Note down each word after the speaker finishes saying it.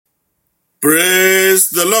Praise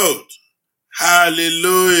the Lord.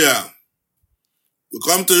 Hallelujah. We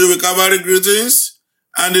come to you with Calvary greetings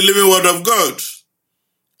and the living word of God.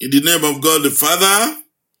 In the name of God the Father,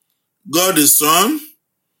 God the Son,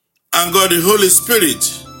 and God the Holy Spirit,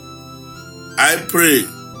 I pray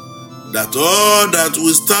that all that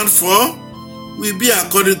we stand for will be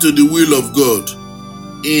according to the will of God.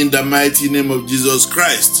 In the mighty name of Jesus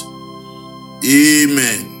Christ.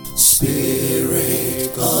 Amen.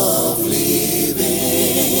 Spirit of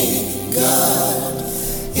living God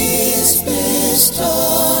is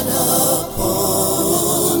bestowed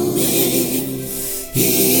upon me.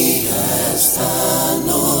 He has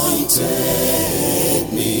anointed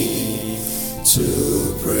me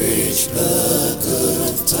to preach the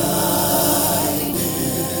good tidings.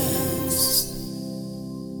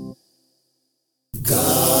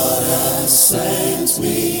 God has sent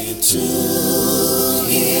me to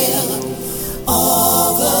heal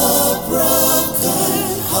all the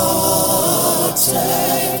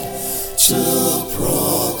broken-hearted, to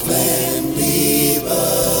proclaim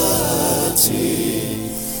liberty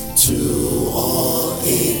to all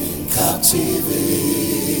in captivity,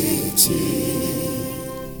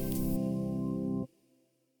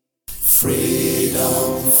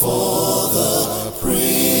 freedom for the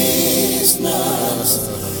prisoners,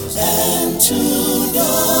 and to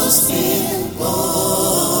those in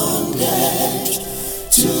bondage,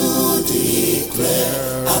 to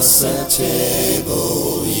declare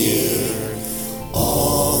acceptable year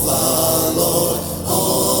of our Lord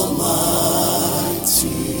Almighty.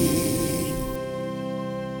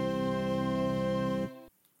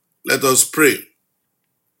 Let us pray.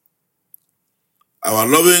 Our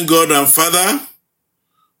loving God and Father,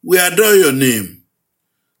 we adore your name.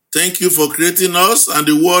 Thank you for creating us and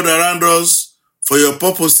the world around us for your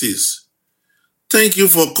purposes. Thank you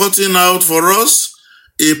for cutting out for us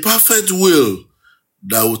a perfect will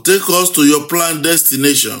that will take us to your planned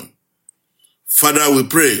destination. Father, we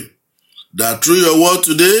pray that through your word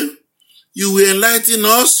today, you will enlighten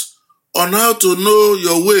us on how to know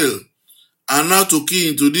your will and how to key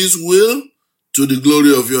into this will to the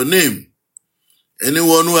glory of your name.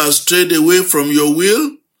 Anyone who has strayed away from your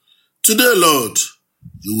will, today, Lord,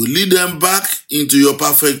 you will lead them back into your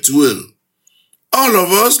perfect will. All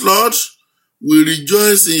of us, Lord, will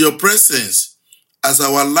rejoice in your presence as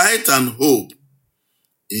our light and hope.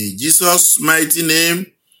 In Jesus' mighty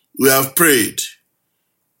name, we have prayed.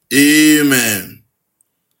 Amen.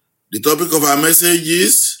 The topic of our message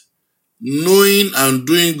is knowing and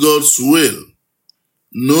doing God's will.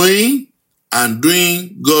 Knowing and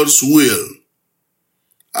doing God's will.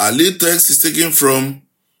 Our lead text is taken from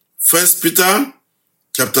 1 Peter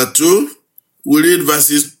chapter 2. We read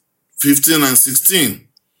verses 15 and 16.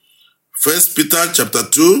 1 Peter chapter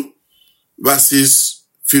 2, verses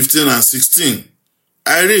 15 and 16.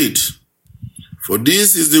 I read, "For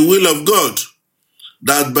this is the will of God,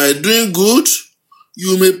 that by doing good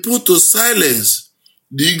you may put to silence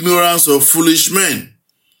the ignorance of foolish men,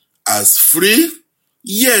 as free,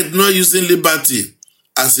 yet not using liberty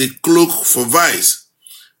as a cloak for vice,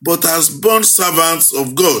 but as bond servants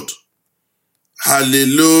of God."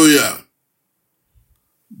 Hallelujah.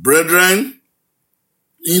 Brethren,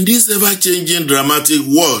 in this ever-changing dramatic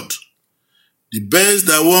world, the best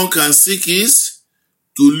that one can seek is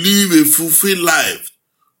to live a fulfilled life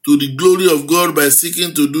to the glory of God by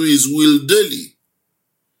seeking to do His will daily.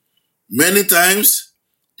 Many times,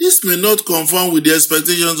 this may not conform with the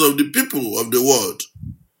expectations of the people of the world.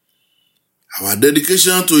 Our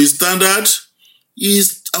dedication to His standard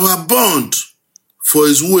is our bond for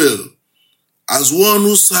His will, as one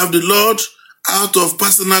who served the Lord out of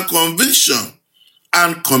personal conviction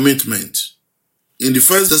and commitment. In the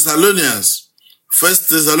 1 Thessalonians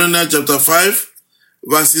chapter 5,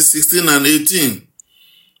 verses 16 and 18,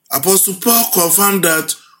 Apostle Paul confirmed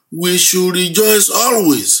that we should rejoice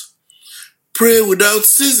always, pray without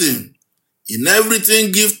ceasing, in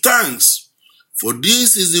everything give thanks, for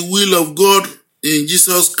this is the will of God in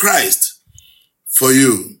Jesus Christ for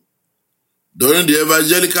you. During the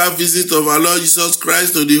evangelical visit of our Lord Jesus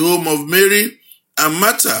Christ to the home of Mary and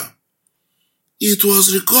Martha, it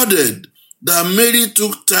was recorded that Mary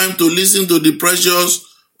took time to listen to the precious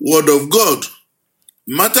word of God.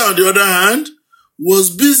 Martha, on the other hand, was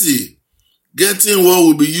busy getting what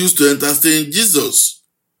would be used to entertain Jesus.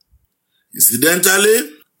 Incidentally,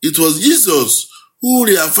 it was Jesus who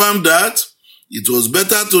reaffirmed that it was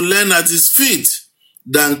better to learn at his feet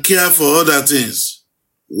than care for other things.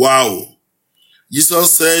 Wow!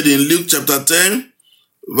 Jesus said in Luke chapter 10,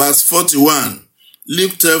 verse 41,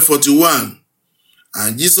 Luke 10:41,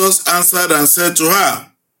 and Jesus answered and said to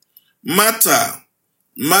her, Martha,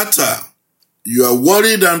 Martha, You are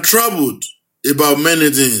worried and troubled about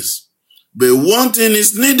many things, but one thing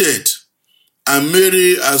is needed, and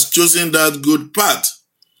Mary has chosen that good path,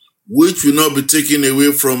 which will not be taken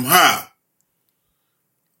away from her.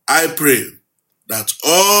 I pray that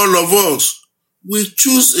all of us will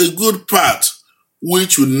choose a good path,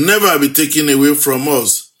 which will never be taken away from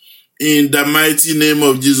us, in the mighty name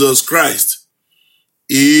of Jesus Christ.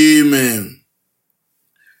 Amen.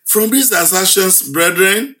 From these assertions,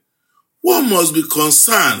 brethren, one must be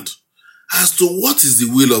concerned as to what is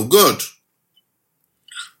the will of God.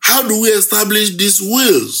 How do we establish these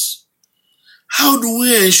wills? How do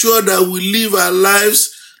we ensure that we live our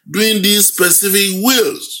lives doing these specific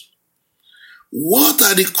wills? What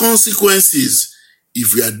are the consequences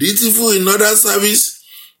if we are dutiful in other service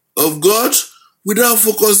of God without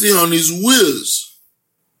focusing on His wills?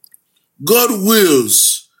 God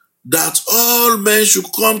wills that all men should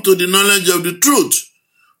come to the knowledge of the truth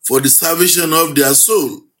for the salvation of their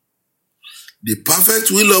soul. The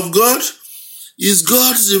perfect will of God is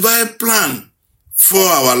God's divine plan for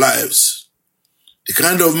our lives. The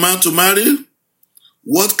kind of man to marry,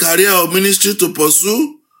 what career or ministry to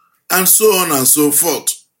pursue, and so on and so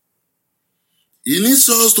forth. He needs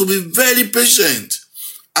us to be very patient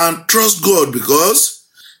and trust God because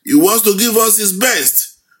He wants to give us His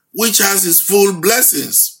best, which has His full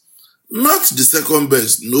blessings, not the second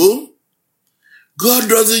best. No. God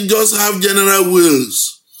doesn't just have general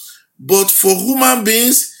wills, but for human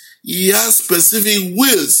beings, He has specific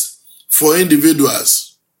wills for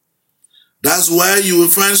individuals. That's why you will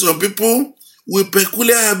find some people with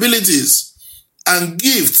peculiar abilities and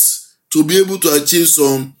gifts to be able to achieve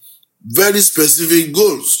some very specific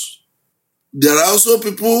goals. There are also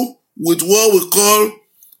people with what we call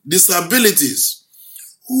disabilities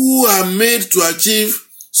who are made to achieve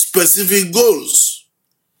specific goals.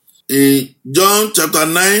 In John chapter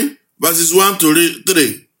 9, verses 1 to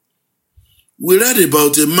 3, we read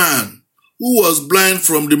about a man who was blind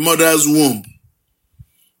from the mother's womb.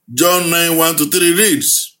 John 9, 1 to 3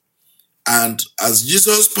 reads, "And as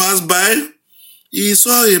Jesus passed by, He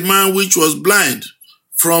saw a man which was blind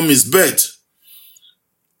from his birth.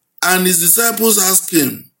 And His disciples asked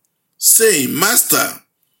Him, saying, Master,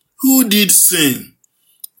 who did sin,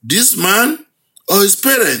 this man or his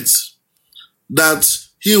parents, that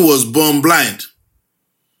he was born blind?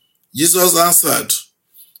 Jesus answered,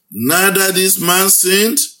 Neither this man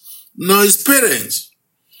sinned, nor his parents,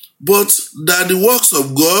 but that the works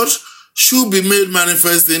of God should be made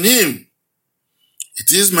manifest in him.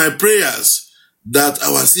 It is my prayers that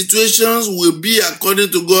our situations will be according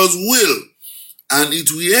to God's will, and it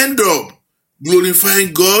will end up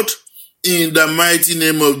glorifying God in the mighty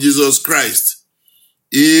name of Jesus Christ.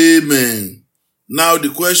 Amen. Now the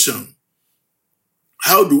question,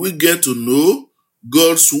 how do we get to know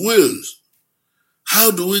God's will?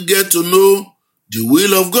 How do we get to know the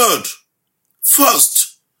will of God?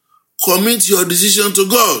 First, commit your decision to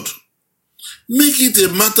God. Make it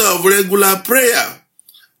a matter of regular prayer,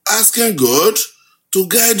 asking God to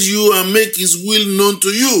guide you and make His will known to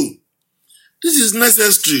you. This is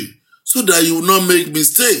necessary so that you will not make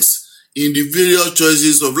mistakes in the various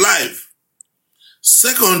choices of life.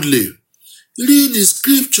 Secondly, read the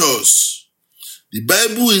scriptures. The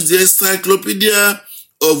Bible is the encyclopedia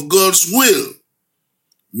of God's will.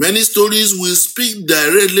 Many stories will speak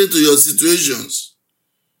directly to your situations.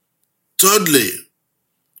 Thirdly,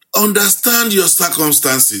 understand your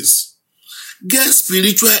circumstances. Get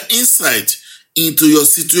spiritual insight into your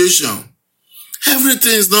situation.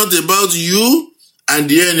 Everything is not about you and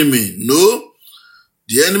the enemy. No,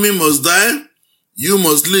 the enemy must die, you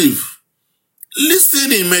must live.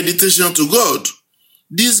 Listen in meditation to God.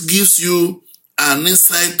 This gives you an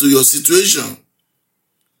insight to your situation.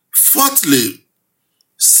 Fourthly,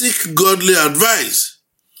 seek godly advice.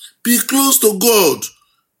 Be close to God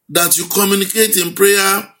that you communicate in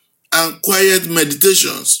prayer and quiet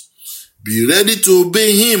meditations. Be ready to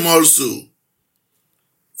obey Him also.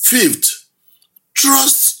 Fifth,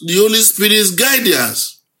 trust the Holy Spirit's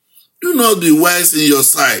guidance. Do not be wise in your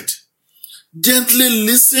sight. Gently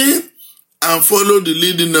listen and follow the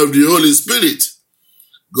leading of the Holy Spirit.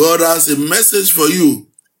 God has a message for you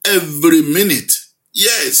every minute.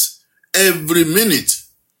 Yes, every minute.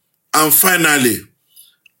 And finally,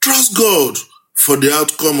 trust God for the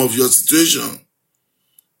outcome of your situation.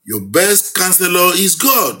 Your best counselor is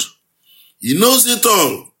God. He knows it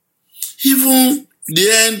all. Even the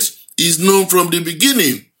end is known from the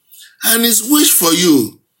beginning, and His wish for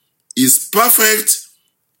you is perfect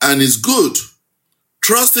and is good.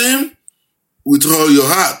 Trust Him with all your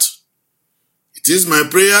heart. It is my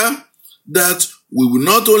prayer that we will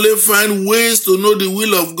not only find ways to know the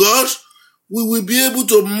will of God, we will be able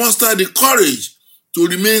to muster the courage to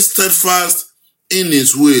remain steadfast in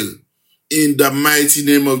His will. In the mighty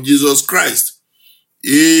name of Jesus Christ.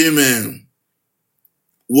 Amen.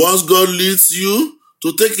 Once God leads you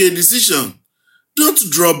to take a decision, don't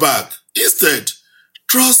draw back. Instead,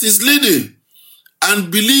 trust His leading and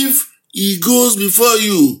believe He goes before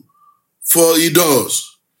you, for He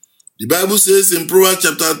does. The Bible says in Proverbs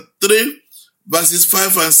chapter 3, verses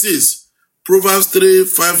 5 and 6, Proverbs 3,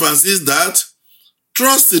 5 and 6, that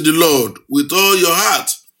trust in the Lord with all your heart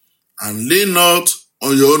and lean not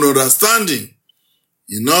on your own understanding.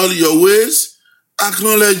 In all your ways,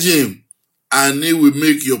 acknowledge Him, and He will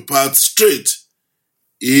make your path straight.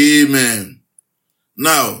 Amen.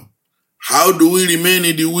 Now, how do we remain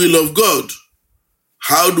in the will of God?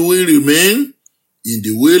 How do we remain in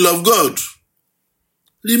the will of God?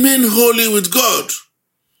 Remain holy with God.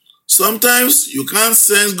 Sometimes you can't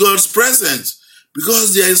sense God's presence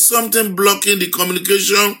because there is something blocking the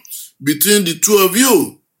communication between the two of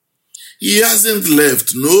you. He hasn't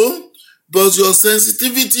left, no, but your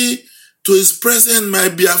sensitivity to His presence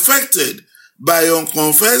might be affected by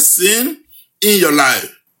unconfessed sin in your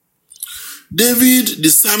life. David the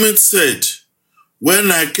psalmist said,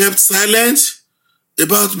 "When I kept silent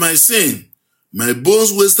about my sin, my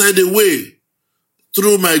bones wasted away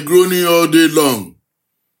through my groaning all day long."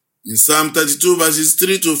 In Psalm 32 verses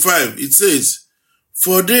 3 to 5, it says,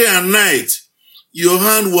 "For day and night your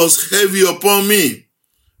hand was heavy upon me.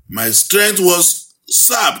 My strength was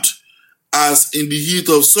sapped as in the heat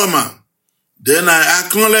of summer. Then I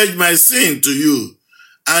acknowledged my sin to you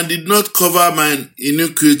and did not cover my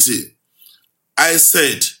iniquity. I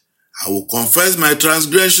said, I will confess my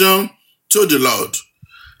transgression to the Lord,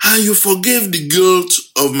 and you forgave the guilt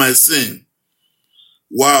of my sin."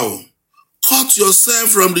 Wow. Cut yourself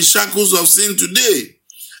from the shackles of sin today,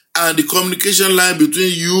 and the communication line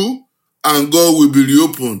between you and God will be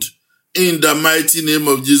reopened in the mighty name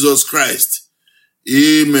of Jesus Christ.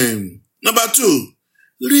 Amen. Number 2,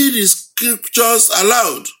 read the scriptures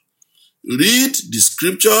aloud. Read the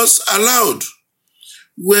scriptures aloud.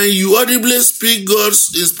 When you audibly speak God's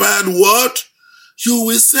inspired word, you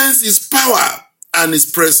will sense His power and His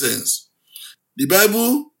presence. The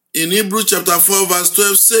Bible in Hebrews chapter 4 verse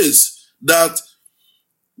 12 says that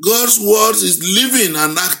God's word is living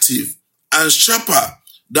and active and sharper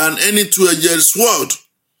than any two-edged sword.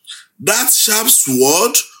 That sharp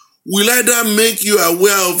sword will either make you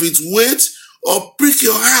aware of its weight or prick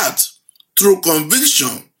your heart through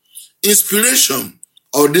conviction, inspiration,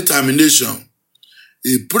 or determination.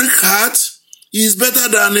 A prick heart is better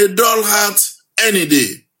than a dull heart any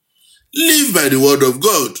day. Live by the word of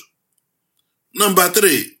God. Number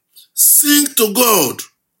 3, sing to God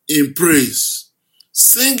in praise.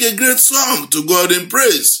 Sing a great song to God in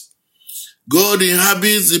praise. God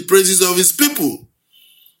inhabits the praises of His people.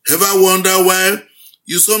 Ever wonder why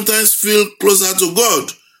you sometimes feel closer to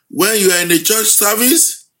God when you are in a church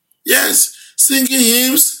service? Yes, singing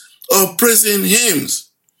hymns or praising hymns.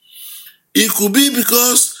 It could be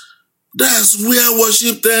because that's where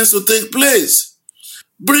worship tends to take place.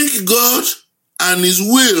 Bring God and His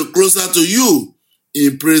will closer to you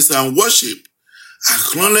in praise and worship.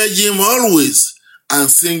 Acknowledge Him always and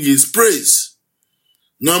sing His praise.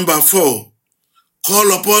 Number 4,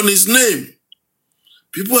 call upon His name.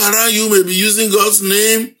 People around you may be using God's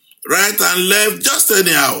name right and left just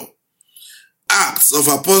anyhow. Acts of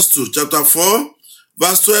Apostles chapter 4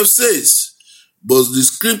 verse 12 says, "But the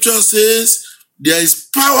scripture says there is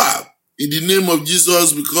power in the name of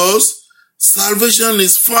Jesus because salvation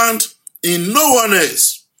is found in no one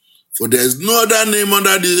else. For there is no other name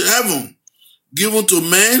under the heaven given to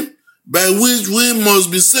men by which we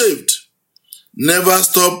must be saved." Never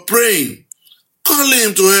stop praying. Call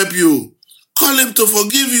Him to help you. Call Him to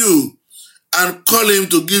forgive you. And call Him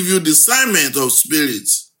to give you discernment of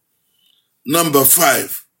spirits. Number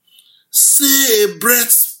 5, say a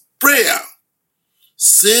breath prayer.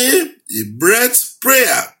 Say a breath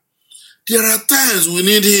prayer. There are times we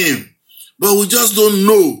need Him, but we just don't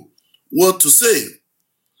know what to say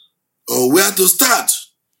or where to start.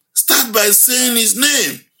 Start by saying His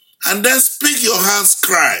name and then speak your heart's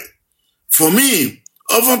cry. For me,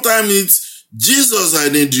 oftentimes it's, "Jesus, I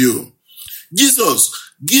need you. Jesus,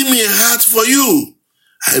 give me a heart for you."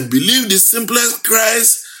 I believe the simplest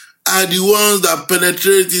cries are the ones that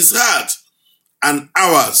penetrate His heart, and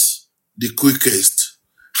ours the quickest.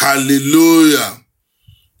 Hallelujah.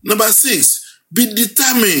 Number 6, be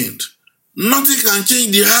determined. Nothing can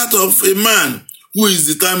change the heart of a man who is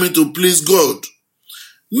determined to please God.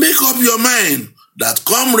 Make up your mind that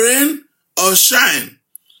come rain or shine,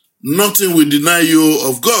 nothing will deny you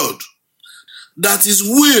of God. That His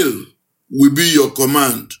will will be your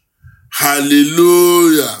command.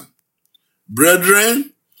 Hallelujah.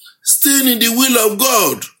 Brethren, staying in the will of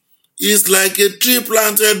God is like a tree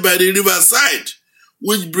planted by the riverside,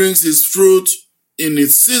 which brings its fruit in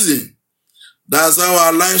its season. That's how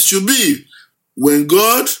our life should be. When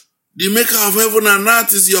God, the maker of heaven and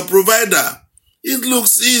earth, is your provider, it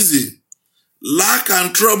looks easy. Lack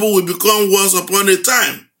and trouble will become once upon a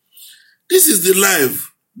time. This is the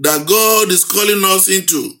life that God is calling us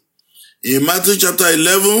into. In Matthew chapter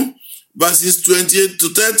 11, verses 28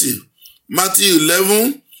 to 30. Matthew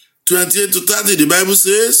 11, 28 to 30, the Bible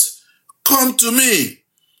says, "Come to me,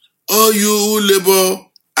 all you who labor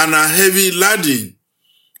and are heavy laden,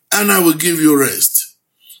 and I will give you rest.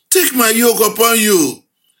 Take my yoke upon you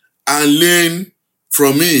and learn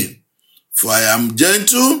from me, for I am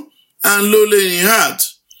gentle and lowly in heart.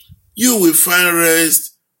 You will find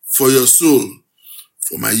rest for your soul.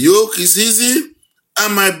 For my yoke is easy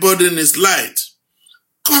and my burden is light."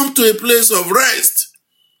 Come to a place of rest.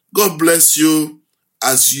 God bless you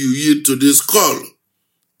as you yield to this call.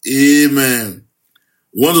 Amen. I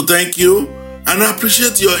want to thank you and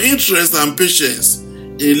appreciate your interest and patience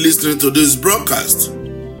in listening to this broadcast.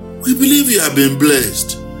 We believe you have been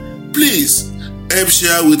blessed. Please help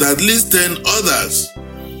share with at least 10 others.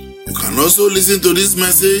 You can also listen to this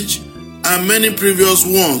message and many previous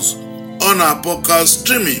ones on our podcast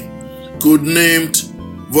streaming, codenamed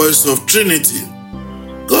Voice of Trinity.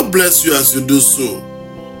 God bless you as you do so.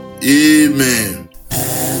 Amen.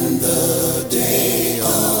 And the day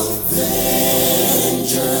of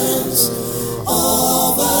vengeance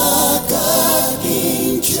of our God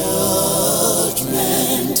in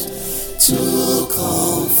judgment, to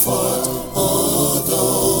comfort all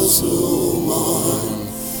those who mourn,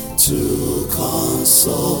 to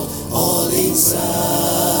console all in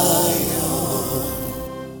Zion,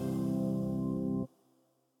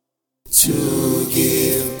 to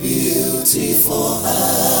give beauty for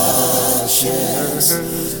ashes,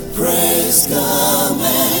 praise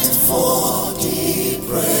garment for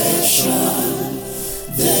depression.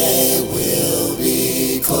 They will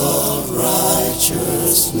be called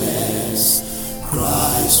righteousness.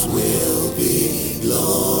 Christ will be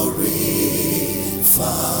glorified.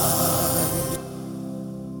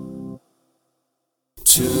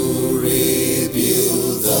 To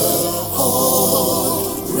rebuild the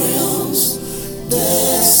old realms,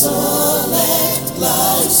 desolate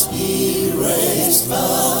lives be raised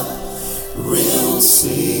up, real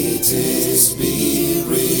cities be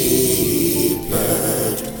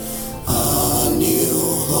repaired, a new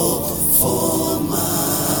hope for mankind.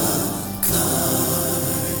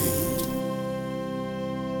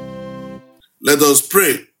 Let us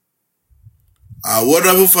pray. Our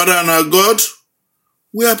wonderful Father and our God,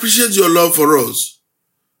 we appreciate your love for us.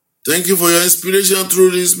 Thank you for your inspiration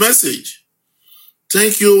through this message.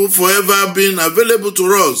 Thank you for ever being available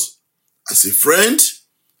to us as a friend,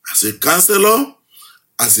 as a counselor,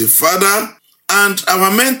 as a father, and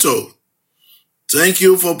our mentor. Thank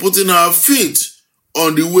you for putting our feet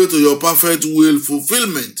on the way to your perfect will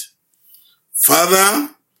fulfillment. Father,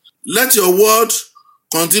 let your word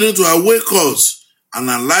continue to awake us and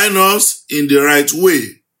align us in the right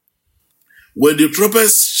way. When the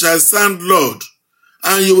trumpets shall sound, Lord,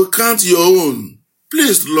 and you will count your own,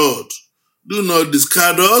 please, Lord, do not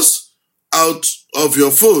discard us out of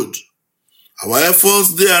your fold. Our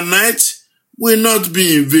efforts day and night will not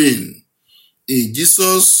be in vain. In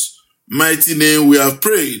Jesus' mighty name we have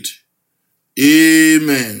prayed.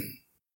 Amen.